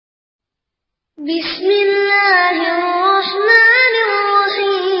بسم الله الرحمن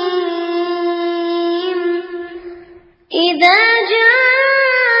الرحيم إذا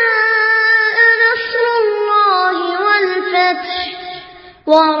جاء نصر الله والفتح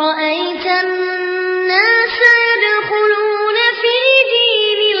ورأيت الناس يدخلون في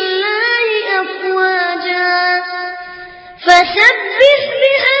دين الله أفواجا فسبح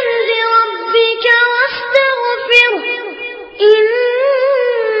بحمد ربك واستغفره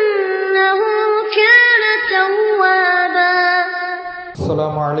إنه كان توابا.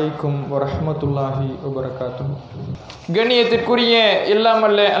 السلام عليكم ورحمة الله وبركاته. கண்ணியத்திற்குரிய எல்லாம்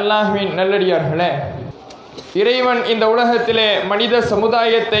வல்ல அல்லாஹ்வின் நல்லடியார்களே, இறைவன் இந்த உலகத்திலே மனித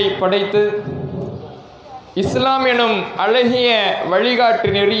சமுதாயத்தை படைத்து இஸ்லாம் எனும் அழகிய வழிகாட்டு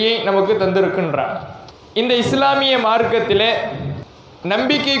நெறியை நமக்கு தந்திருக்கின்றார். இந்த இஸ்லாமிய மார்க்கத்திலே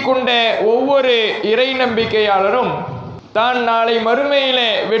நம்பிக்கை கொண்ட ஒவ்வொரு இறை நம்பிக்கையாளரும் தான் நாளை மறுமையிலே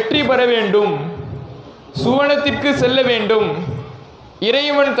வெற்றி பெற வேண்டும், சுவனத்திற்கு செல்ல வேண்டும்,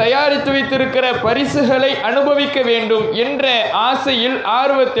 இறைவன் தயாரித்து வைத்திருக்கிற பரிசுகளை அனுபவிக்க வேண்டும் என்ற ஆசையில்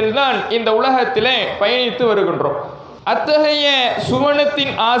ஆர்வத்தில் தான் இந்த உலகத்திலே பயணித்து வருகின்றோம். அத்தகைய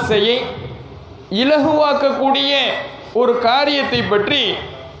சுவனத்தின் ஆசையை இலகுவாக்கக்கூடிய ஒரு காரியத்தை பற்றி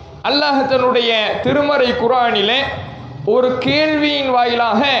அல்லாஹ் தன்னுடைய திருமறை குர்ஆனிலே ஒரு கேள்வியின்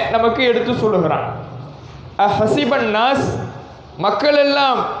வாயிலாக நமக்கு எடுத்து சொல்லுகிறான். அஹசிபன் நாஸ், மக்கள்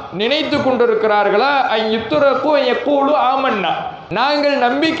எல்லாம் நினைத்து கொண்டிருக்கிறார்களா, ஐயுத்துரகு யக்கூலு ஆமன்னா, நாங்கள்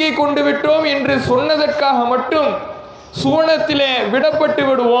நம்பிக்கை கொண்டு விட்டோம் என்று சொன்னதற்காக மட்டும் சுவனத்திலே விடப்பட்டு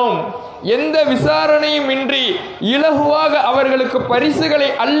விடுவோம், எந்த விசாரணையும் இன்றி இலகுவாக அவர்களுக்கு பரிசுகளை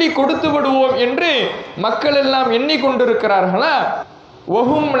அள்ளி கொடுத்து விடுவோம் என்று மக்கள் எல்லாம் எண்ணிக்கொண்டிருக்கிறார்களா?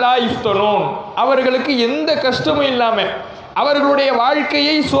 வஹும் லா யுஃப்தனூன், அவர்களுக்கு எந்த கஷ்டமும் இல்லாமல், அவர்களுடைய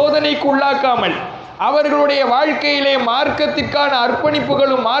வாழ்க்கையை சோதனைக்கு உள்ளாக்காமல், அவர்களுடைய வாழ்க்கையிலே மார்க்கத்திற்கான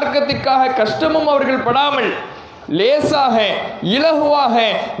அர்ப்பணிப்புகளும் மார்க்கத்திற்காக கஷ்டமும் அவர்கள் படாமல் லேசாக இலகுவாக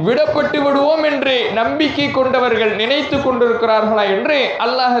விடப்பட்டு விடுவோம் என்று நம்பிக்கை கொண்டவர்கள் நினைத்து கொண்டிருக்கிறார்களா என்று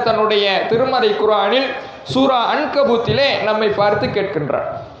அல்லாஹ் தன்னுடைய திருமறை குர்ஆனில் சூரா அன்கபூத்திலே நம்மை பார்த்து கேட்கின்றார்.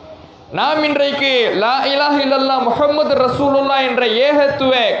 நாம் இன்றைக்கு லா இலாஹ இல்லல்லாஹ் முஹம்மது ரசூலுல்லாஹ் என்ற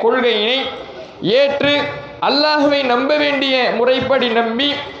ஏகத்துவ கொள்கையினை ஏற்று அல்லாஹ்வை நம்ப வேண்டிய முறைப்படி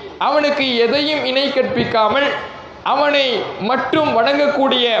நம்பி அவனுக்கு எதையும் இணை கற்பிக்காமல் அவனை மட்டும்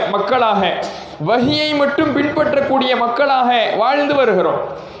வணங்கக்கூடிய மக்களாக, வஹியை மட்டும் பின்பற்றக்கூடிய மக்களாக வாழ்ந்து வருகிறோம்.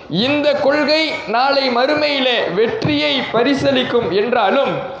 இந்த கொள்கை நாளை மறுமையிலே வெற்றியை பரிசளிக்கும்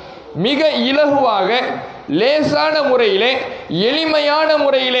என்றாலும் மிக இலகுவாக லேசான முறையிலே எளிமையான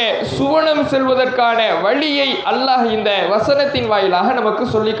முறையிலே சுவனம் செல்வதற்கான வழியை அல்லாஹ் இந்த வசனத்தின் வாயிலாக நமக்கு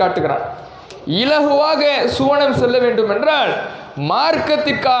சொல்லி காட்டுகிறான். இலகுவாக சுவனம் செல்ல வேண்டும் என்றால்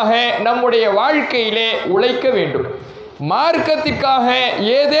மார்க்கத்திற்காக நம்முடைய வாழ்க்கையிலே உழைக்க வேண்டும். மார்க்கத்திற்காக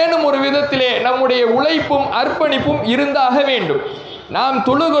ஏதேனும் ஒரு விதத்திலே நம்முடைய உழைப்பும் அர்ப்பணிப்பும் இருந்தாக வேண்டும். நாம்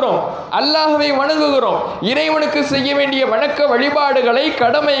தொழுகிறோம், அல்லாஹ்வை வணங்குகிறோம், இறைவனுக்கு செய்ய வேண்டிய வணக்க வழிபாடுகளை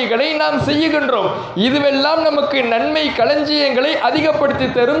கடமைகளை நாம் செய்யுகின்றோம். இதுவெல்லாம் நமக்கு நன்மை களஞ்சியங்களை அதிகப்படுத்தி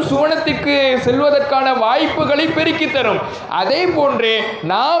தரும், சுவனத்திற்கு செல்வதற்கான வாய்ப்புகளை பெருக்கி தரும். அதே போன்று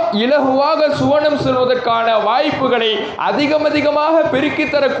நாம் இலகுவாக சுவனம் செல்வதற்கான வாய்ப்புகளை அதிகமாக பெருக்கி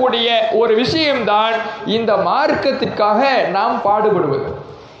தரக்கூடிய ஒரு விஷயம்தான் இந்த மார்க்கத்திற்காக நாம் பாடுபடுவது.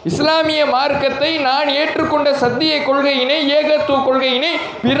 இஸ்லாமிய மார்க்கத்தை நான் ஏற்றுக்கொண்ட சத்திய கொள்கையினை, ஏகத்துவ கொள்கையினை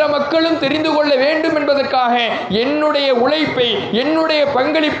பிற மக்களும் தெரிந்து கொள்ள வேண்டும் என்பதற்காக என்னுடைய உழைப்பை, என்னுடைய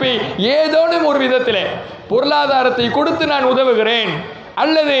பங்களிப்பை ஏதோனும் ஒரு விதத்தில் பொருளாதாரத்தை கொடுத்து நான் உதவுகிறேன்,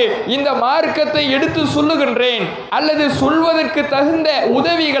 அல்லது இந்த மார்க்கத்தை எடுத்து சொல்லுகின்றேன், அல்லது சொல்வதற்கு தகுந்த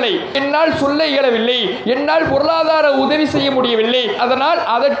உதவிகளை என்னால் சொல்ல இயலவில்லை, என்னால் பொருளாதார உதவி செய்ய முடியவில்லை, அதனால்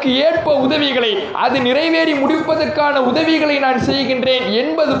அதற்கு ஏற்ப உதவிகளை, அது நிறைவேறி முடிப்பதற்கான உதவிகளை நான் செய்கின்றேன்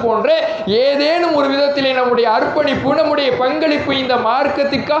என்பது போன்ற ஏதேனும் ஒரு விதத்திலே நம்முடைய அர்ப்பணிப்பு, நம்முடைய பங்களிப்பு இந்த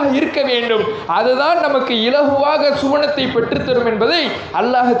மார்க்கத்திற்காக இருக்க வேண்டும். அதுதான் நமக்கு இலகுவாக சுவனத்தை பெற்றுத்தரும் என்பதை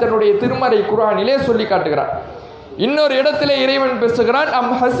அல்லாஹ் தன்னுடைய திருமறை குர்ஆனிலே சொல்லி காட்டுகிறார். இன்னொரு இடத்திலே இறைவன் பேசுகிறான்,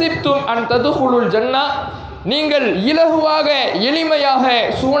 அம் ஹசிப்தும் அன் ததுகுலுல் ஜன்னா, நீங்கள் இலகுவாக எளிமையாக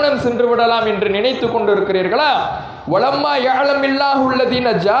சுவனம் சென்று விடலாம் என்று நினைத்து கொண்டிருக்கிறீர்களா? வலம்மா யஅலமில்லாஹு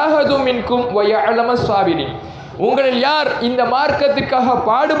அல்லதீன ஜாஹது மின்கும் வ யஅலமஸ் ஸாபிரீன், உங்களில் யார் இந்த மார்க்கத்திற்காக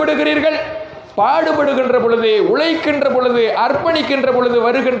பாடுபடுகிறீர்கள், பாடுபடுகின்ற பொழுது, உழைக்கின்ற பொழுது, அர்ப்பணிக்கின்ற பொழுது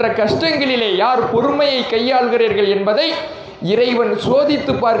வருகின்ற கஷ்டங்களிலே யார் பொறுமையை கையாள்கிறீர்கள் என்பதை இறைவன்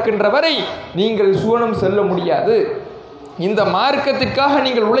சோதித்து பார்க்கின்ற வரை நீங்கள் சுவனம் செல்ல முடியாது. இந்த மார்க்கத்திற்காக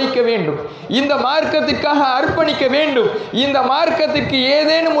நீங்கள் உழைக்க வேண்டும், இந்த மார்க்கத்திற்காக அர்ப்பணிக்க வேண்டும், இந்த மார்க்கத்திற்கு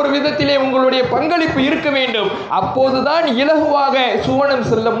ஏதேனும் ஒரு விதத்திலே உங்களுடைய பங்களிப்பு இருக்க வேண்டும். அப்போதுதான் இலகுவாக சுவனம்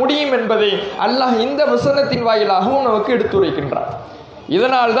செல்ல முடியும் என்பதை அல்லாஹ் இந்த வசனத்தின் வாயிலாகவும் நமக்கு எடுத்துரைக்கின்றார்.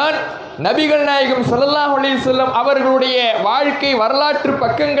 இதனால்தான் நபிகள் நாயகம் ஸல்லல்லாஹு அலைஹி வஸல்லம் அவர்களுடைய வாழ்க்கை வரலாற்று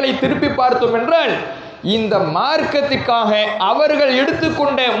பக்கங்களை திருப்பி பார்த்தோம் என்றால் இந்த மார்க்கத்துக்காக அவர்கள்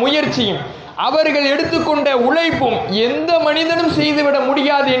எடுத்துக்கொண்ட முயற்சியும் அவர்கள் எடுத்துக்கொண்ட உழைப்பும் எந்த மனிதனும் செய்துவிட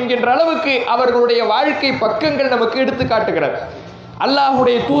முடியாது என்கின்ற அளவுக்கு அவர்களுடைய வாழ்க்கை பக்கங்கள் நமக்கு எடுத்து காட்டுகிறது.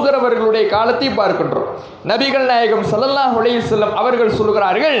 அல்லாஹுடைய தூதர் அவர்களுடைய காலத்தை பார்க்கின்றோம். நபிகள் நாயகம் ஸல்லல்லாஹு அலைஹி வஸல்லம் அவர்கள்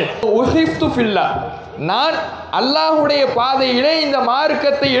சொல்கிறார்கள், உஹிஃப்து ஃபில்லாஹ், நான் அல்லாஹுடைய பாதையிலே இந்த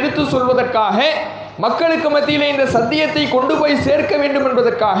மார்க்கத்தை எடுத்து சொல்வதற்காக, மக்களுக்கு மத்தியிலே இந்த சத்தியத்தை கொண்டு போய் சேர்க்க வேண்டும்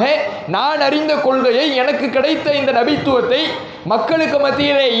என்பதற்காக, நான் அறிந்த கொள்கையை, எனக்கு கிடைத்த இந்த நபித்துவத்தை மக்களுக்கு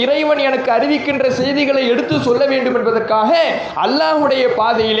மத்தியிலே இறைவன் எனக்கு அறிவிக்கின்ற செய்திகளை எடுத்து சொல்ல வேண்டும் என்பதற்காக அல்லாஹுடைய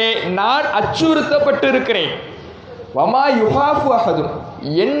பாதையிலே நான் அச்சுறுத்தப்பட்டிருக்கிறேன். வமா யுஹாஃபு அஹதுன்,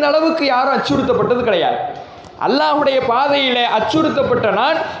 என்னளவுக்கு யாரும் அச்சுறுத்தப்பட்டது கிடையாது. அல்லாஹுடைய பாதையிலே அச்சுறுத்தப்பட்ட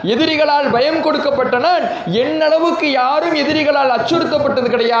நான், எதிரிகளால் பயம் கொடுக்கப்பட்ட நான், என்னளவுக்கு யாரும் எதிரிகளால் அச்சுறுத்தப்பட்டது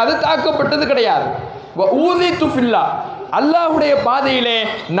கிடையாது, தாக்கப்பட்டது கிடையாது. ஊதித்து ஃபில்லா, அல்லாஹுடைய பாதையிலே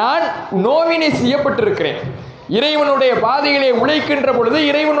நான் நோவினை செய்யப்பட்டிருக்கிறேன். இறைவனுடைய பாதையிலே உழைக்கின்ற பொழுது,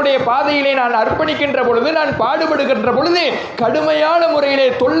 இறைவனுடைய பாதையிலே நான் அர்ப்பணிக்கின்ற பொழுது, நான் பாடுபடுகின்ற பொழுது கடுமையான முறையிலே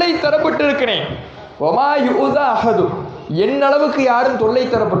தொல்லை தரப்பட்டிருக்கிறேன். என்னளவுக்கு யாரும் தொல்லை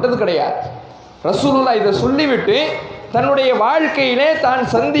தரப்பட்டது கிடையாது. ரசூலுல்லாஹ் இதை சொல்லிவிட்டு தன்னுடைய வாழ்க்கையிலே தான்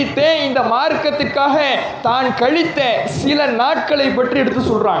சந்தித்த இந்த மார்க்கத்துக்காக தான் கழித்த சில நாட்களை பற்றி எடுத்து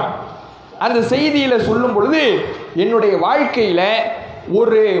சொல்றாங்க. அந்த செய்தியில சொல்லும் பொழுது, என்னுடைய வாழ்க்கையில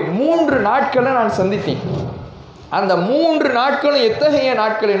ஒரு 3 நாட்களை நான் சந்தித்தேன். அந்த 3 நாட்களும் எத்தகைய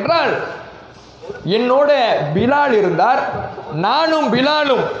நாட்கள் என்றால், என்னோட பிலால் இருந்தார். நானும்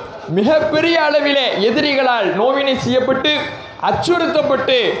பிலாலும் மிகப்பெரிய அளவிலே எதிரிகளால் நோவினை செய்யப்பட்டு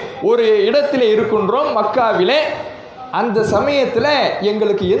அச்சுறுத்தப்பட்டு ஒரு இடத்திலே இருக்கின்றோம், மக்காவிலே. அந்த சமயத்தில்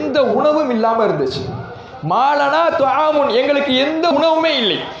எங்களுக்கு எந்த உணவும் இல்லாமல் இருந்துச்சு. மாலனா துஆமுன், எங்களுக்கு எந்த உணவுமே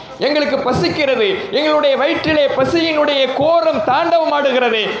இல்லை. எங்களுக்கு பசிக்கிறது, எங்களுடைய வயிற்றிலே பசியினுடைய கோரம்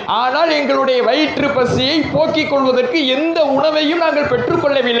தாண்டவமாடுகிறது. ஆனால் எங்களுடைய வயிற்று பசியை போக்கிக் கொள்வதற்கு எந்த உணவையும் நாங்கள்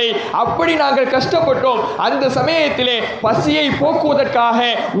பெற்றுக்கொள்ளவில்லை. அப்படி நாங்கள் கஷ்டப்பட்டோம். அந்த சமயத்திலே பசியை போக்குவதற்காக,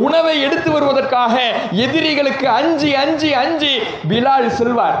 உணவை எடுத்து வருவதற்காக எதிரிகளுக்கு அஞ்சி அஞ்சி அஞ்சி பிலால்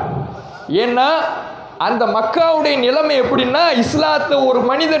செல்வார். ஏன்னா அந்த மக்காவுடைய நிலைமை எப்படின்னா, இஸ்லாத்தை ஒரு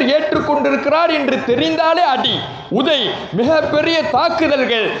மனிதர் ஏற்றுக்கொண்டிருக்கிறார் என்று தெரிந்தாலே அடி, உதை, மிகப்பெரிய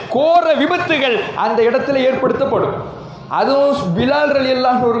தாக்குதல்கள், கோர விபத்துகள் அந்த இடத்துல ஏற்படுத்தப்படும். அதுவும் பிலால்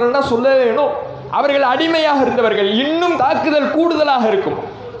ரலியல்லாஹு அன்ஹுன்னா சொல்ல வேணும், அவர்கள் அடிமையாக இருந்தவர்கள், இன்னும் தாக்குதல் கூடுதலாக இருக்கும்.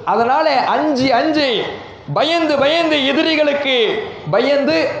 அதனால அஞ்சி அஞ்சி பயந்து பயந்து எதிரிகளுக்கு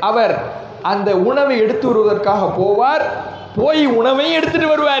பயந்து அவர் அந்த உணவை எடுத்து வருவதற்காக போவார். போய் உணவையும்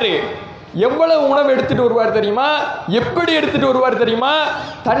எடுத்துட்டு வருவார். எவ்வளவு உணவு எடுத்துட்டு வருவார் தெரியுமா? எப்படி எடுத்துட்டு வருவார் தெரியுமா?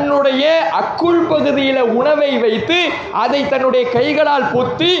 தன்னுடைய அக்குள் பகுதியில உணவை வைத்து அதை தன்னுடைய கைகளால்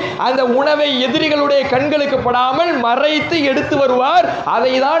பொத்தி அந்த உணவை எதிரிகளுடைய கண்களுக்கு படாமல் மறைத்து எடுத்து வருவார்.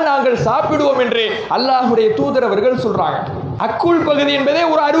 அதை தான் நாங்கள் சாப்பிடுவோம் என்று அல்லாஹுடைய தூதர் அவர்கள் சொல்றாங்க. அக்குள் பகுதி என்பதே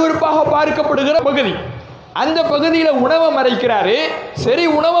ஒரு அருவருப்பாக பார்க்கப்படுகிற பகுதி. அந்த பகுதியில உணவை மறைக்கிறாரு. சரி,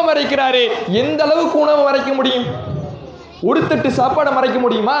 உணவை மறைக்கிறாரு. எந்த அளவுக்கு உணவை மறைக்க முடியும்? ஒரு தட்டு சாப்பாடை மறைக்க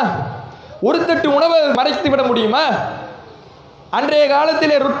முடியுமா? ஒரு தட்டு உணவை மறைத்து விட முடியுமா? அன்றைய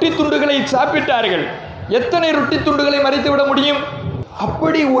காலத்திலே ரொட்டி துண்டுகளை சாப்பிட்டார்கள். எத்தனை ரொட்டி துண்டுகளை மறைத்து விட முடியும்?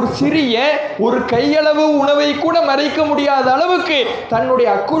 அப்படி ஒரு சிறிய ஒரு கையளவு உணவை கூட மறைக்க முடியாத அளவுக்கு தன்னுடைய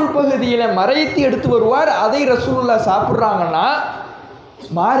அக்குள் பகுதியில மறைத்து எடுத்து வருவார். அதை ரசூலுல்லாஹ் சாப்பிட்றாங்கன்னா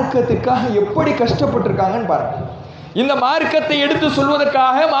மார்க்கத்துக்காக எப்படி கஷ்டப்பட்டிருக்காங்கன்னு பாருங்க. இந்த மார்க்கத்தை எடுத்து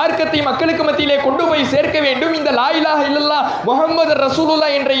சொல்வதற்காக, மார்க்கத்தை மக்களுக்கு மத்தியிலே கொண்டு போய் சேர்க்க வேண்டும். இந்த லா இலாஹ இல்லல்லாஹ் முஹம்மது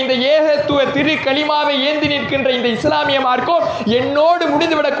ரசூலுல்லாஹ் என்ற இந்த ஏகத்துவ திரு கலிமாவை ஏந்தி நிற்கின்ற இந்த இஸ்லாமிய மார்க்கம் என்னோடு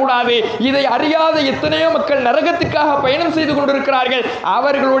முடிந்துவிடக்கூடாது. இதை அறியாத எத்தனையோ மக்கள் நரகத்துக்காக பயணம் செய்து கொண்டிருக்கிறார்கள்.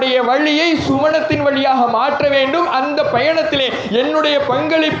 அவர்களுடைய வழியை சுவனத்தின் வழியாக மாற்ற வேண்டும். அந்த பயணத்திலே என்னுடைய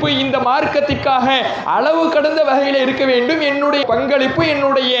பங்களிப்பு இந்த மார்க்கத்திற்காக அளவு கடந்த வகையில் இருக்க வேண்டும். என்னுடைய பங்களிப்பு,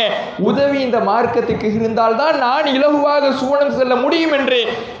 என்னுடைய உதவி இந்த மார்க்கத்துக்கு இருந்தால்தான் நான் இலகுவாக சுவனம் செல்ல முடியும் என்று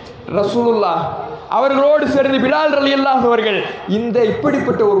ரசூலுல்லாஹ் அவர்களோடு சேர்ந்து பிலால் ரலியல்லாஹு அவர்கள் இந்த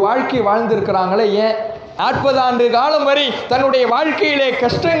இப்படிப்பட்ட ஒரு வாழ்க்கை வாழ்ந்திருக்கிறாங்களே. ஏன் 40 ஆண்டு காலம் வரை தன்னுடைய வாழ்க்கையிலே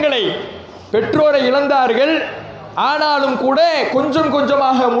கஷ்டங்களை, பெற்றோரை இழந்தார்கள். ஆனாலும் கூட கொஞ்சம்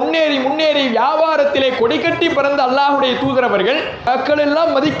கொஞ்சமாக முன்னேறி முன்னேறி வியாபாரத்திலே கொடிக்கட்டி பிறந்த அல்லாஹுடைய தூதரவர்கள், மக்கள்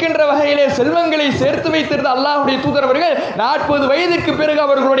எல்லாம் மதிக்கின்ற வகையிலே செல்வங்களை சேர்த்து வைத்திருந்த அல்லாஹுடைய தூதரவர்கள் 40 வயதுக்கு பிறகு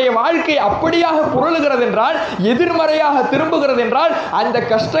அவர்களுடைய வாழ்க்கை அப்படியாக புரளுகிறது என்றால், எதிர்மறையாக திரும்புகிறது என்றால், அந்த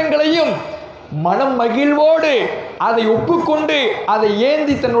கஷ்டங்களையும் மனம் மகிழ்வோடு அதை ஒப்புக்கொண்டு அதை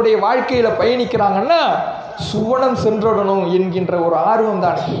ஏந்தி தன்னுடைய வாழ்க்கையில பயணிக்கிறாங்கன்னா சுவனம் சென்றடணும் என்கின்ற ஒரு ஆர்வம்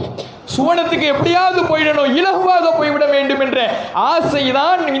தான். சுவனத்துக்கு எப்படியாவது போயிடணும், இலகுவாக போய்விட வேண்டும் என்ற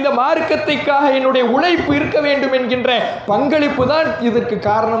ஆசைதான், இந்த மார்க்கத்திற்காக என்னுடைய உழைப்பு இருக்க வேண்டும் என்கின்ற பங்களிப்பு தான் இதற்கு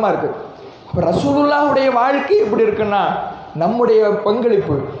காரணமா இருக்கு. அப்ப ரசூலுல்லாஹ்வுடைய வாழ்க்கை எப்படி இருக்குன்னா, நம்முடைய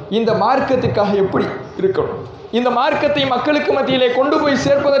பங்களிப்பு இந்த மார்க்கத்துக்காக எப்படி இருக்கணும், இந்த மார்க்கத்தை மக்களுக்கு மத்தியிலே கொண்டு போய்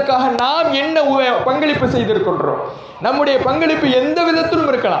சேர்ப்பதற்காக நாம் என்ன பங்களிப்பு செய்திருக்கின்றோம், நம்முடைய பங்களிப்பு எந்த விதத்திலும்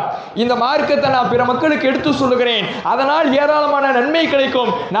இருக்கலாம். இந்த மார்க்கத்தை நான் பிற மக்களுக்கு எடுத்து சொல்லுகிறேன், அதனால் ஏராளமான நன்மை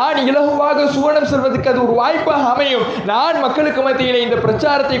கிடைக்கும், நான் இலகுவாக சுவனம் செல்வதற்கு அது ஒரு வாய்ப்பாக அமையும், நான் மக்களுக்கு மத்தியிலே இந்த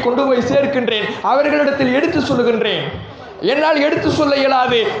பிரச்சாரத்தை கொண்டு போய் சேர்க்கின்றேன், அவர்களிடத்தில் எடுத்து சொல்லுகின்றேன். என்னால் எடுத்து சொல்ல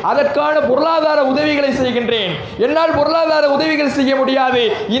இயலாது, அதற்கான பொருளாதார உதவிகளை செய்கின்றேன். என்னால் பொருளாதார உதவிகள் செய்ய முடியாது,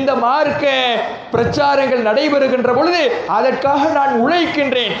 இந்த மார்க்க பிரச்சாரங்கள் நடைபெறுகின்ற பொழுது அதற்காக நான்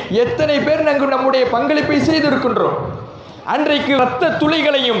உழைக்கின்றேன். எத்தனை பேர் நாங்கள் நம்முடைய பங்களிப்பை செய்திருக்கின்றோம். அன்றைக்கு இரத்த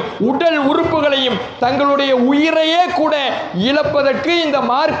துளிகளையும் உடல் உறுப்புகளையும் தங்களுடைய உயிரையே கூட இழப்பதற்கு இந்த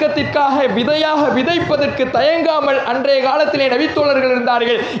மார்க்கத்திற்காக விதையாக விதைப்பதற்கு தயங்காமல் அன்றைய காலத்திலே நபித்தோழர்கள்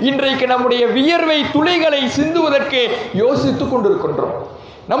இருந்தார்கள். இன்றைக்கு நம்முடைய வியர்வை துளிகளை சிந்துவதற்கு யோசித்துக் கொண்டிருக்கின்றோம்.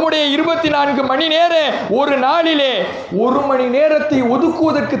 நம்முடைய 24 மணி நேர ஒரு நாளிலே 1 மணி நேரத்தை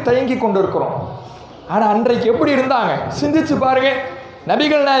ஒதுக்குவதற்கு தயங்கி கொண்டிருக்கிறோம். ஆனா அன்றைக்கு எப்படி இருந்தாங்க சிந்திச்சு பாருங்க.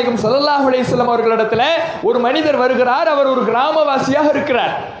 நபிகள் நாயகம் ஸல்லல்லாஹு அலைஹி வஸல்லம் அவர்களிடத்துல ஒரு மனிதர் வருகிறார். அவர் ஒரு கிராமவாசியாக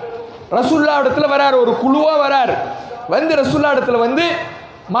இருக்கிறார். ரசூலுல்லாஹ் இடத்துல வரார், ஒரு குழுவா வரார். வந்து ரசூலுல்லாஹ் இடத்துல வந்து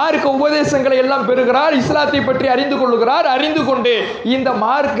மார்க்க உபதேசங்களை எல்லாம் பெறுகிறார், இஸ்லாத்தை பற்றி அறிந்து கொள்ளுகிறார். அறிந்து கொண்டு இந்த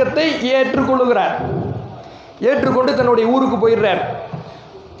மார்க்கத்தை ஏற்றுக்கொள்ளுகிறார். ஏற்றுக்கொண்டு தன்னுடைய ஊருக்கு போயிடுறார்.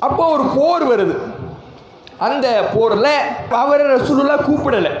 அப்போ ஒரு போர் வருது. அந்த போர்ல அவரை ரசூலுல்லாஹ்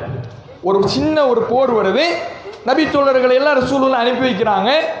கூப்பிடல. ஒரு சின்ன ஒரு போர் வருது. நபி தோழர்களை எல்லாம் ரசூலுல்லாஹ் அனுப்பி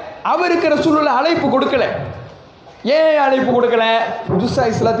வைக்கிறாங்க. அவருக்கு ரசூலுல்லாஹ் அழைப்பு கொடுக்கல. ஏன் அழைப்பு கொடுக்கல? புதுசா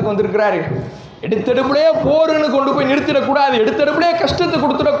இஸ்லாத்துக்கு வந்திருக்கிறாரு, எடுத்தெடுப்புலேயே போருன்னு கொண்டு போய் நிறுத்திடக்கூடாது, எடுத்தெடுப்புலேயே கஷ்டத்தை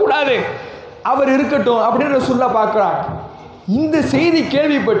கொடுத்துடக்கூடாது, அவர் இருக்கட்டும் அப்படின்னு ரசூலுல்லாஹ் பார்க்குறாங்க. இந்த செய்தி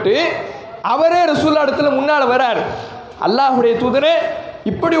கேள்விப்பட்டு அவரே ரசூலுல்லாஹ் இடத்துல முன்னால் வரார். அல்லாஹ்வுடைய தூதரே,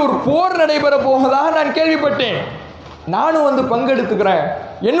 இப்படி ஒரு போர் நடைபெற போவதாக நான் கேள்விப்பட்டேன், நானும் வந்து பங்கெடுத்துக்கிறேன்,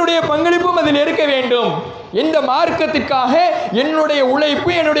 என்னுடைய பங்களிப்பும் அதில் இருக்க வேண்டும், இந்த மார்க்கத்திற்காக என்னுடைய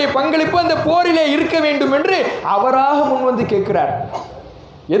உழைப்பு என்னுடைய பங்களிப்பு அந்த போரிலே இருக்க வேண்டும் என்று அவராக முன் வந்து கேட்கிறார்.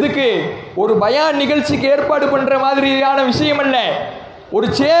 எதுக்கு? ஒரு பயான் நிகழ்ச்சிக்கு ஏற்பாடு பண்ற மாதிரியான விஷயம் அல்ல, ஒரு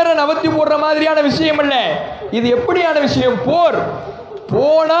சேர நவத்தி போடுற மாதிரியான விஷயம் அல்ல. இது எப்படியான விஷயம்? போர்.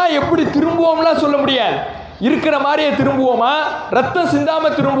 போனா எப்படி திரும்புவோம்லாம் சொல்ல முடியாது. இருக்கிற மாதிரியே திரும்புவோமா? ரத்தம் சிந்தாம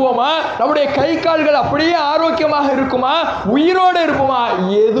திரும்புவோமா? நம்முடைய கை கால்கள் அப்படியே ஆரோக்கியமாக இருக்குமா? உயிரோடு இருப்போமா?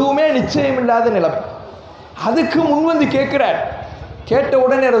 எதுவுமே நிச்சயம் இல்லாத நிலைமை. அதுக்கு முன் வந்து கேட்கிறார். கேட்ட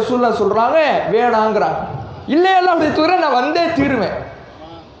உடனே ரசூலுல்லாஹ் சொல்றாங்க வேணாங்கிறாங்க. இல்லை அல்லாஹ்வுடைய தூதரே, நான் வந்தே தீருவேன்.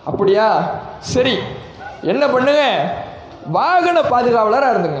 அப்படியா? சரி, என்ன பண்ணுங்க, வாகன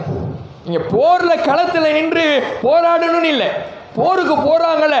பாதுகாவலராக இருந்துங்க. நீங்க போர்ல களத்தில் நின்று போராடணும்னு இல்லை, போருக்கு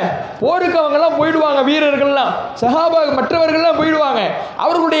போறாங்கல்ல, போருக்கு அவங்கெல்லாம் போயிடுவாங்க, வீரர்கள்லாம் சஹாபா மற்றவர்கள்லாம் போயிடுவாங்க.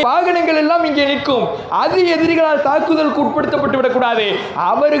 அவர்களுடைய வாகனங்கள் எல்லாம் இங்கே நிற்கும். அது எதிரிகளால் தாக்குதலுக்கு உட்படுத்தப்பட்டு விடக்கூடாது.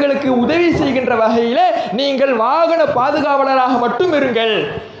 அவர்களுக்கு உதவி செய்கின்ற வகையில் நீங்கள் வாகன பாதுகாவலராக மட்டும் இருங்கள்,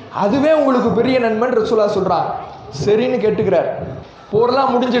 அதுவே உங்களுக்கு பெரிய நன்மை ரசூலுல்லாஹ் சொல்றாங்க. சரின்னு கேட்டுக்கிறார். போர்லாம்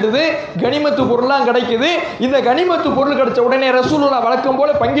முடிஞ்சிடுது, கனிமத்து பொருள்லாம் கிடைக்குது. இந்த கனிமத்து பொருள் கிடைச்ச உடனே ரசூலுல்லாஹ் வழக்கம்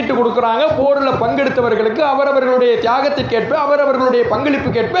போல பங்கிட்டு கொடுக்குறாங்க. போரில் பங்கெடுத்தவர்களுக்கு அவரவர்களுடைய தியாகத்திற்கேற்ப அவரவர்களுடைய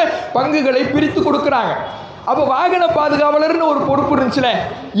பங்களிப்புக்கேற்ப பங்குகளை பிரித்து கொடுக்குறாங்க. அப்போ வாகன பாதுகாவலர்னு ஒரு பொறுப்பு இருந்துச்சுல,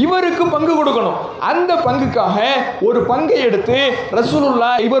 இவருக்கு பங்கு கொடுக்கணும். அந்த பங்குக்காக ஒரு பங்கை எடுத்து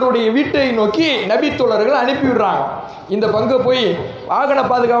ரசூலுல்லாஹ் இவருடைய வீட்டை நோக்கி நபி தோழர்கள் அனுப்பி விடுறாங்க. இந்த பங்கை போய் வாகன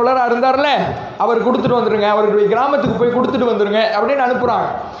பாதுகாவலராக இருந்தார்ல, அவர் கொடுத்துட்டு வந்துருங்க, அவருடைய கிராமத்துக்கு போய் கொடுத்துட்டு வந்துருங்க அப்படின்னு அனுப்புகிறாங்க.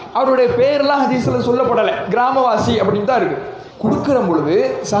 அவருடைய பேரெல்லாம் ஹதீஸில் சொல்லப்படலை, கிராமவாசி அப்படின்னு தான் இருக்குது. கொடுக்குற பொழுது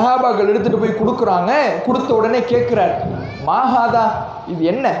சஹாபாக்கள் எடுத்துகிட்டு போய் கொடுக்குறாங்க. கொடுத்த உடனே கேட்குறாரு, மாஹாதா, இது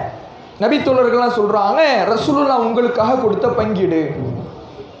என்ன? நபி தோழர்கள்லாம் சொல்கிறாங்க, ரசூலுல்லாஹ் உங்களுக்காக கொடுத்த பங்கீடு.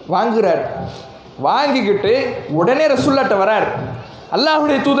 வாங்குறார். வாங்கிக்கிட்டு உடனே ரசூலுல்லாஹ்ட்ட வரார்.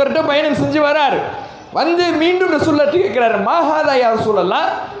 அல்லாஹ்வுடைய தூதர்கிட்ட பயணம் செஞ்சு வரார். வந்து மீண்டும் ரசூலுல்லாஹ்ட்ட கேட்கிறார், மாஹாதா யா ரசூலல்லாஹ்,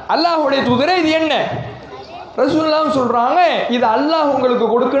 அல்லாஹ்வுடைய தூதரே இது என்ன? ரசூலுல்லாஹ் சொல்கிறாங்க, இது அல்லாஹ் உங்களுக்கு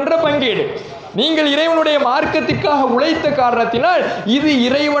கொடுக்கின்ற பங்கீடு. நீங்கள் இறைவனுடைய மார்க்கத்திற்காக உழைத்த காரணத்தினால் இது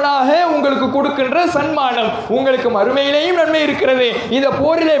இறைவனாக உங்களுக்கு கொடுக்கின்ற சன்மானம். உங்களுக்கு மறுமையிலேயும் நன்மை இருக்கிறது. இந்த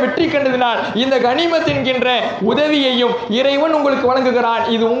போரிலே வெற்றி கண்டதினால் இந்த கனிமத் என்கின்ற உதவியையும் இறைவன் உங்களுக்கு வழங்குகிறான்.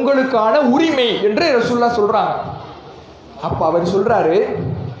 இது உங்களுக்கான உரிமை என்று ரசூலுல்லாஹ் சொல்றாங்க. அப்ப அவர் சொல்றாரு,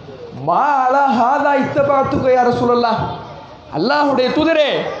 மா அலா ஹாதா இத்தபாத்துக்கு யா ரசூலல்லாஹ், அல்லாஹ்வுடைய தூதரே,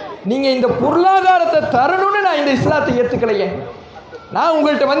 நீங்க இந்த பொருளாதாரத்தை தரணும்னு நான் இந்த இஸ்லாத்தை ஏத்துக்கலையே. நான்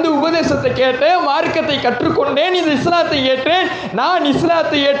உங்கள்கிட்ட வந்து உபதேசத்தை கேட்டேன், மார்க்கத்தை கற்றுக்கொண்டேன், இந்த இஸ்லாத்தை ஏற்றேன். நான்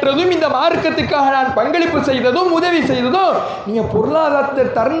இஸ்லாத்தை ஏற்றதும் இந்த மார்க்கத்துக்காக நான் பங்களிப்பு செய்ததும் உதவி செய்ததும் நீங்க பொருளாதாரத்தை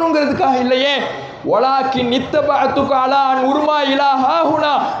தரணுங்கிறதுக்காக இல்லையே. வலாக்கின் நித்தபஅத்துக அலா அன் உர்மா இலாஹா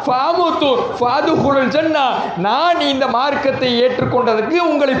ஹுனா ஃபஅமுது ஃபஅதுகுல் ஜன்னா. நான் இந்த மார்க்கத்தை ஏற்றுக்கொண்டதற்கு,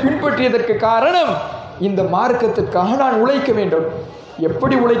 உங்களை பின்பற்றியதற்கு காரணம் இந்த மார்க்கத்துக்காக நான் உழைக்க வேண்டும்.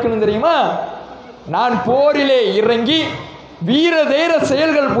 எப்படி உழைக்கணும் தெரியுமா? நான் போரிலே இறங்கி வீர தீர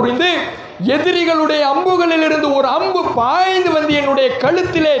செயல்கள் புரிந்து எதிரிகளுடைய அம்புகளில் இருந்து ஒரு அம்பு பாய்ந்து வந்து என்னுடைய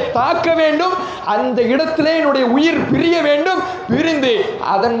கழுத்திலே தாக்க வேண்டும். அந்த இடத்திலே என்னுடைய உயிர் பிரிய வேண்டும். பிரிந்து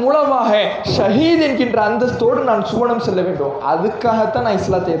அதன் மூலமாக ஷஹீத் என்கின்ற அந்தஸ்தோடு நான் சுவனம் செல்ல வேண்டும். அதுக்காகத்தான் நான்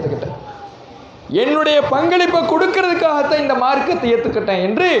இஸ்லாத்தை ஏற்றுக்கிட்டேன். என்னுடைய பங்களிப்பை கொடுக்கிறதுக்காகத்தான் இந்த மார்க்கத்தை ஏற்றுக்கிட்டேன்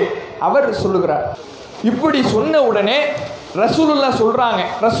என்று அவர் சொல்லுகிறார். இப்படி சொன்ன உடனே ரசூலுல்லாஹ் சொல்றாங்க.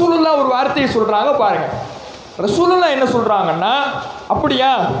 ரசூலுல்லாஹ் ஒரு வார்த்தையை சொல்றாங்க பாருங்க. ரசூலுல்லாஹ் என்ன சொல்றாங்கன்னா, அப்படியா,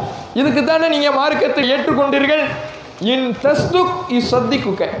 இதுக்கு தானே நீங்க மார்க்கத்தை ஏற்றுக்கொண்டீர்கள். இன் தஸ்துக்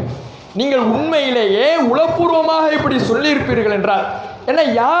இஸ்ஸத்திகுக, நீங்கள் உண்மையிலேயே உளப்பூர்வமாக இப்படி சொல்லியிருப்பீர்கள் என்றால், ஏன்னா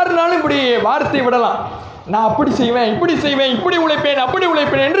யாருனாலும் இப்படி வார்த்தை விடலாம். நான் அப்படி செய்வேன், இப்படி செய்வேன், இப்படி உழைப்பேன், அப்படி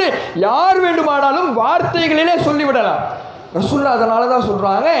உழைப்பேன் என்று யார் வேண்டுமானாலும் வார்த்தைகளிலே சொல்லிவிடலாம். ரசூலுல்லாஹ் அதனால தான்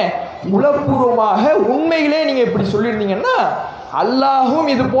சொல்றாங்க, உளப்பூர்வமாக உண்மையிலே நீங்க இப்படி சொல்லியிருந்தீங்கன்னா அல்லாஹும்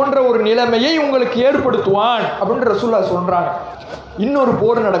இது போன்ற ஒரு நிலைமையை உங்களுக்கு ஏற்படுத்துவான் அப்படின்னு ரசூலுல்லாஹ் சொல்றாங்க. இன்னொரு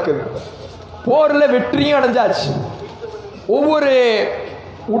போர் நடக்குது. போரில் வெற்றியும் அடைஞ்சாச்சு. ஒவ்வொரு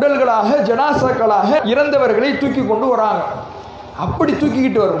உடல்களாக ஜனாசாக்களாக இறந்தவர்களை தூக்கி கொண்டு வராங்க. அப்படி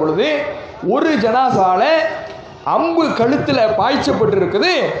தூக்கிக்கிட்டு வரும் பொழுது ஒரு ஜனாசால அம்பு கழுத்தில் பாய்ச்சப்பட்டு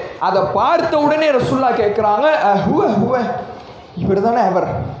இருக்குது. அதை பார்த்த உடனே ரசூலுல்லாஹ் கேட்குறாங்க, இவர் தானே அவர்,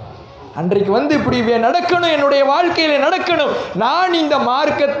 அன்றைக்கு வந்து இப்படி நடக்கணும், என்னுடைய வாழ்க்கையில நடக்கணும். நான் இந்த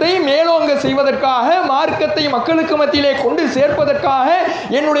மார்க்கத்தை மேலோங்க செய்வதற்காக, மார்க்கத்தை மக்களுக்கு மத்தியிலே கொண்டு சேர்ப்பதற்காக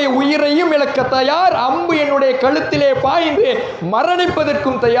என்னுடைய உயிரையும் இழக்க தயார், அம்பு என்னுடைய கழுத்திலே பாய்ந்து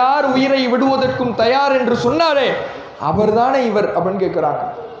மரணிப்பதற்கும் தயார், உயிரை விடுவதற்கும் தயார் என்று சொன்னாரே, அவர் தானே இவர் அப்படின்னு கேட்குறாங்க.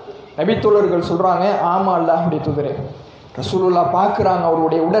 நபித்தோழர்கள் சொல்றாங்க, ஆமா அல்லாஹ்வுடைய தூதரே. ரசூலுல்லாஹ் பார்க்குறாங்க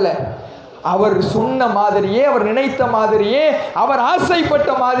அவருடைய உடலை. அவர் சொன்ன மாதிரியே, அவர் நினைத்த மாதிரியே, அவர் ஆசைப்பட்ட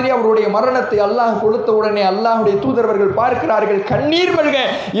மாதிரி அவருடைய மரணத்தை அல்லாஹ் கொடுத்த உடனே அல்லாஹ்வுடைய தூதரவர்கள் பார்க்கிறார்கள், கண்ணீர் மல்க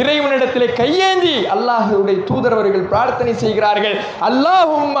இறைவனிடத்திலே கையேந்தி அல்லாஹ்வுடைய தூதரவர்கள் பிரார்த்தனை செய்கிறார்கள்.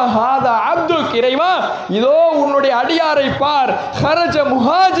 அல்லாஹும்ம ஹாதா அப்துக், இறைவா இதோ உன்னுடைய அடியாரை பார், ஹரஜ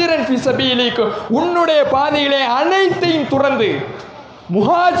முஹாஜிரன் ஃபி சபீலிக், உன்னுடைய பாதையிலே அனைத்தையும் துறந்து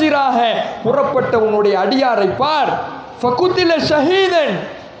முஹாஜிராக புறப்பட்ட உன்னுடைய அடியாரை பார். ஃபகுத்தில ஷஹீதன்,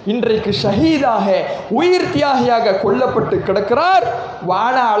 இன்றைக்கு ஷஹீதாக உயிர் தியாகியாக கொல்லப்பட்டு கிடக்கிறார்.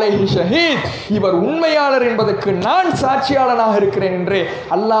 வான அலைஹி ஷஹீத், இவர் உண்மையாளர் என்பதற்கு நான் சாட்சியாளனாக இருக்கிறேன் என்று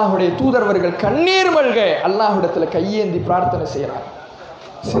அல்லாஹுடைய தூதரவர்கள் கண்ணீர் மல்க அல்லாஹ்விடத்தில் கையேந்தி பிரார்த்தனை செய்கிறார்.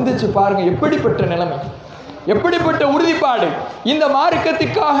 சிந்திச்சு பாருங்க, எப்படிப்பட்ட நிலைமை, எப்படிப்பட்ட உறுதிப்பாடு. இந்த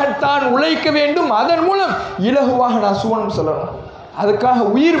மார்க்கத்துக்காக தான் உழைக்க வேண்டும், அதன் மூலம் இலகுவாக நான் சுவனம் சொல்லணும். அதுக்காக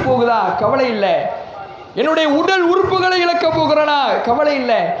உயிர் போகுதா கவலை இல்லை, என்னுடைய உடல் உறுப்புகளை இழக்க போகிறனா கவலை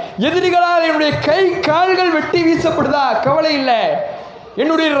இல்லை, எதிரிகளால் என்னுடைய கை கால்கள் வெட்டி வீசப்படுதா கவலை இல்லை,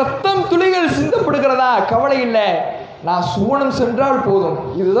 என்னுடைய ரத்தம் துளிகள் சிந்தப்படுகிறதா கவலை இல்லை, நான் சுவனம் சென்றால் போதும்.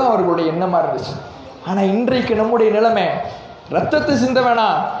 இதுதான் அவர்களுடைய எண்ணமா இருந்துச்சு. ஆனா இன்றைக்கு நம்முடைய நிலைமை, ரத்தத்தை சிந்த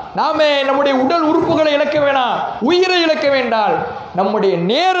வேணாம், நாம நம்முடைய உடல் உறுப்புகளை இழக்க வேணாம், உயிரை இழக்க வேண்டாம், நம்முடைய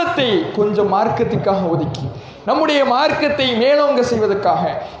நேரத்தை கொஞ்சம் மார்க்கத்துக்காக ஒதுக்கி, நம்முடைய மார்க்கத்தை மேலோங்க செய்வதற்காக,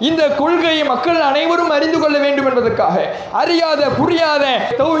 இந்த கொள்கையை மக்கள் அனைவரும் அறிந்து கொள்ள வேண்டும் என்பதற்காக, அறியாத புரியாத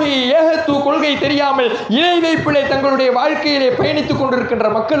தௌஹீத் ஏகத்துவ கொள்கை தெரியாமல் இணை வைப்பிலே தங்களுடைய வாழ்க்கையிலே பயணித்துக் கொண்டிருக்கின்ற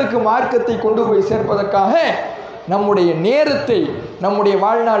மக்களுக்கு மார்க்கத்தை கொண்டு போய் சேர்ப்பதற்காக நம்முடைய நேரத்தை நம்முடைய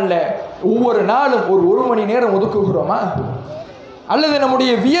வாழ்நாளில் ஒவ்வொரு நாளும் ஒரு மணி நேரம் ஒதுக்குகிறோமா? அல்லது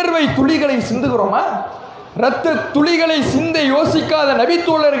நம்முடைய வியர்வை துளிகளை சிந்துகிறோமா? இரத்த துளிகளை சிந்த யோசிக்காத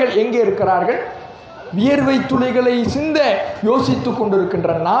நபித்தோழர்கள் எங்கே இருக்கிறார்கள்? வியர்வை துளிகளை சிந்த யோசித்துக்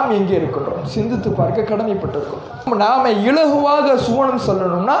கொண்டிருக்கின்ற நாம் எங்கே இருக்கின்றோம்? சிந்தித்து பார்க்க கடமைப்பட்டிருக்கிறோம். நாம இலகுவாக சுவனம்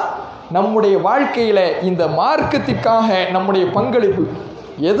சொல்லணும்னா நம்முடைய வாழ்க்கையில இந்த மார்க்கத்திற்காக நம்முடைய பங்களிப்பு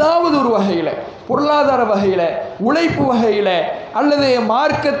ஏதாவது ஒரு வகையில், பொருளாதார வகையில், உழைப்பு வகையில், அல்லது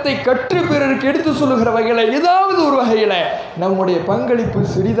மார்க்கத்தை கற்று பிறருக்கு எடுத்து சொல்லுகிற வகையில், ஏதாவது ஒரு வகையில் நம்முடைய பங்களிப்பு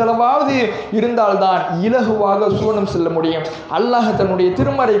சிறிதளவாவது இருந்தால்தான் இலகுவாக சுவனம் செல்ல முடியும். அல்லாஹ் தன்னுடைய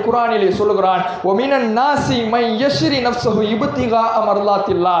திருமறை குர்ஆனிலே சொல்லுகிறான், ஒமினன் நாசி மை யஷ்ரி நஃப்ஸஹு இப்திகா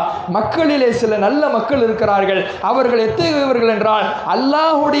அமர்லாத்தில்லாஹ், மக்களிலே சில நல்ல மக்கள் இருக்கிறார்கள். அவர்கள் எத்தகையவர்கள் என்றால்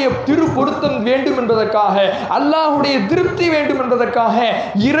அல்லாஹ்வுடைய திரு பொருத்தம் வேண்டும் என்பதற்காக, அல்லாஹ்வுடைய திருப்தி வேண்டும் என்பதற்காக,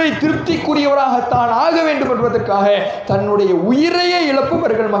 இறை திருப்திக்குரியவராகத்தான் ஆக வேண்டும் என்பதற்காக மார்க்கத்திற்காக தன்னுடைய உயிரையே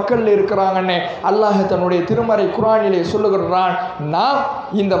இழப்பவர்கள் மக்கள் இருக்கிறாங்கன்னு அல்லாஹ் தன்னுடைய திருமறை குர்ஆனிலே சொல்லுகிறான். நாம்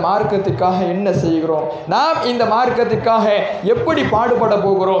இந்த மார்க்கத்திற்காக என்ன செய்கிறோம், நாம் இந்த மார்க்கத்திற்காக எப்படி பாடுபட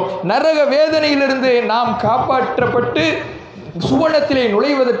போகிறோம், நரக வேதனையிலிருந்து நாம் காப்பாற்றப்பட்டு சுவனத்திலே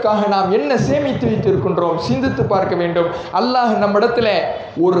நுழைவதற்காக நாம் என்ன சேமித்து வைத்திருக்கின்றோம் சிந்தித்து பார்க்க வேண்டும். அல்லாஹ் நம்மிடத்துல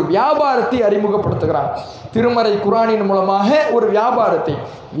ஒரு வியாபாரத்தை அறிமுகப்படுத்துகிறான் திருமறை குர்ஆனின் மூலமாக. ஒரு வியாபாரத்தை,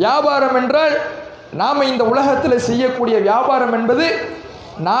 வியாபாரம் என்றால் நாம் இந்த உலகத்தில் செய்யக்கூடிய வியாபாரம் என்பது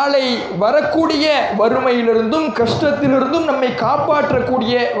நாளை வரக்கூடிய வறுமையிலிருந்தும் கஷ்டத்திலிருந்தும் நம்மை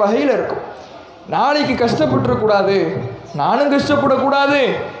காப்பாற்றக்கூடிய வகையில் இருக்கும். நாளைக்கு கஷ்டப்பட்டுறக்கூடாது, நானும் கஷ்டப்படக்கூடாது,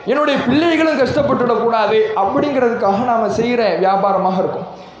 என்னுடைய பிள்ளைகளும் கஷ்டப்பட்டுடக்கூடாது அப்படிங்கிறதுக்காக நாம் செய்கிற வியாபாரமாக இருக்கும்.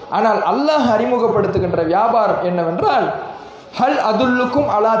 ஆனால் அல்லாஹ் அறிமுகப்படுத்துகின்ற வியாபாரம் என்னவென்றால், ஹல் அதுல்லுக்கும்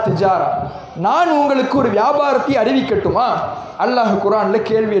அலா திஜாரா, நான் உங்களுக்கு ஒரு வியாபாரத்தை அறிவிக்கட்டுமா? அல்லாஹ் குர்ஆனில்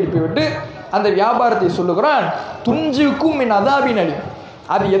கேள்வி எழுப்பிவிட்டு அந்த வியாபாரத்தை சொல்லுகிறான். துஞ்சுக்கும் மின் அதாபின் அலி.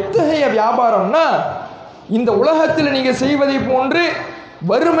 அது எத்தகைய வியாபாரம்னா, இந்த உலகத்தில் நீங்கள் செய்வதை போன்று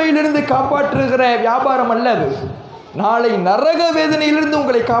வறுமையிலிருந்து காப்பாற்றுகிற வியாபாரம் அல்ல. அது நாளை நரக வேதனையிலிருந்து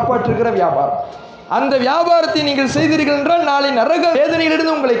உங்களை காப்பாற்றுகிற வியாபாரம். அந்த வியாபாரத்தை நீங்கள் செய்தீர்கள் என்றால் நாளை நரக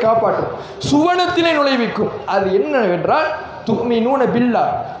வேதனையிலிருந்து உங்களை காப்பாற்றும், சுவனத்திலே நுழைவிக்கும். அது என்னவென்றால், துமினூன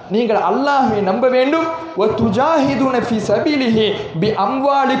பில்லாஹ், நீங்கள் அல்லாஹ்வை நம்ப வேண்டும். வ துஜாஹிதுன ஃபீ சபீலிஹி பி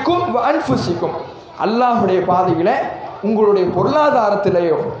அம்வாலிக்கும் வ அன்ஃபுசிக்கும், அல்லாஹ்வுடைய பாதையிலே உங்களுடைய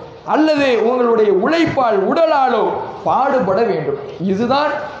பொருளாதாரத்திலேயோ அல்லது உங்களுடைய உழைப்பால் உடலாலோ பாடுபட வேண்டும்.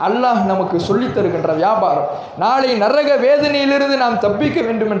 இதுதான் அல்லாஹ் நமக்கு சொல்லித் தருகின்ற வியாபாரம். நாளை நரக வேதனையிலிருந்து நாம் தப்பிக்க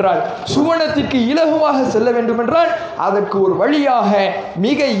வேண்டும் என்றால், சுவனத்திற்கு இலகுவாக செல்ல வேண்டும் என்றால், அதற்கு ஒரு வழியாக,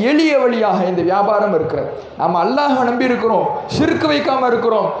 மிக எளிய வழியாக இந்த வியாபாரம் இருக்கிறது. நாம் அல்லாஹ் நம்பி இருக்கிறோம், ஷிர்க் வைக்காம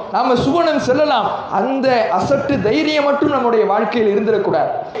இருக்கிறோம், நாம் சுவனம் செல்லலாம். அந்த அசட்டு தைரியம் மட்டும் நம்முடைய வாழ்க்கையில்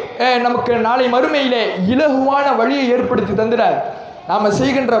இருந்திடக்கூடாது. நமக்கு நாளை மறுமையிலே இலகுவான வழியை ஏற்படுத்தி தந்துடாது. நாம்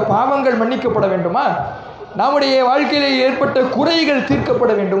செய்கின்ற பாவங்கள் மன்னிக்கப்பட வேண்டுமா? நம்முடைய வாழ்க்கையிலே ஏற்பட்ட குறைகள்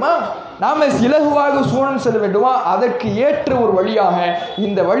தீர்க்கப்பட வேண்டுமா? நாம் இலகுவாக சுவனம் செல்ல வேண்டுமா? அதற்கு ஏற்ற ஒரு வழியாக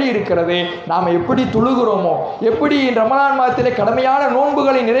இந்த வழி இருக்கிறது. நாம் எப்படி தொழுகிறோமோ, எப்படி ரமலான் மாதத்திலே கடமையான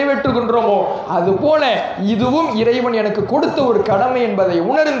நோன்புகளை நிறைவேற்றுகின்றோமோ, அதுபோல இதுவும் இறைவன் எனக்கு கொடுத்த ஒரு கடமை என்பதை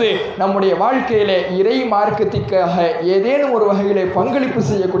உணர்ந்து நம்முடைய வாழ்க்கையிலே இறை மார்க்கத்திற்காக ஏதேனும் ஒரு வகையிலே பங்களிப்பு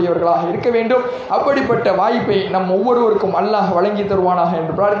செய்யக்கூடியவர்களாக இருக்க வேண்டும். அப்படிப்பட்ட வாய்ப்பை நம் ஒவ்வொருவருக்கும் அல்லாஹ் வழங்கி தருவானாக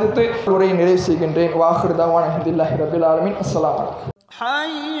என்று பிரார்த்தித்து உரையை நிறைவு செய்கின்றேன். வாஹிர் தவானா அல்ஹம்துலில்லாஹி ரப்பில் ஆலமீன். அஸ்ஸலாமு அலைக்கும்.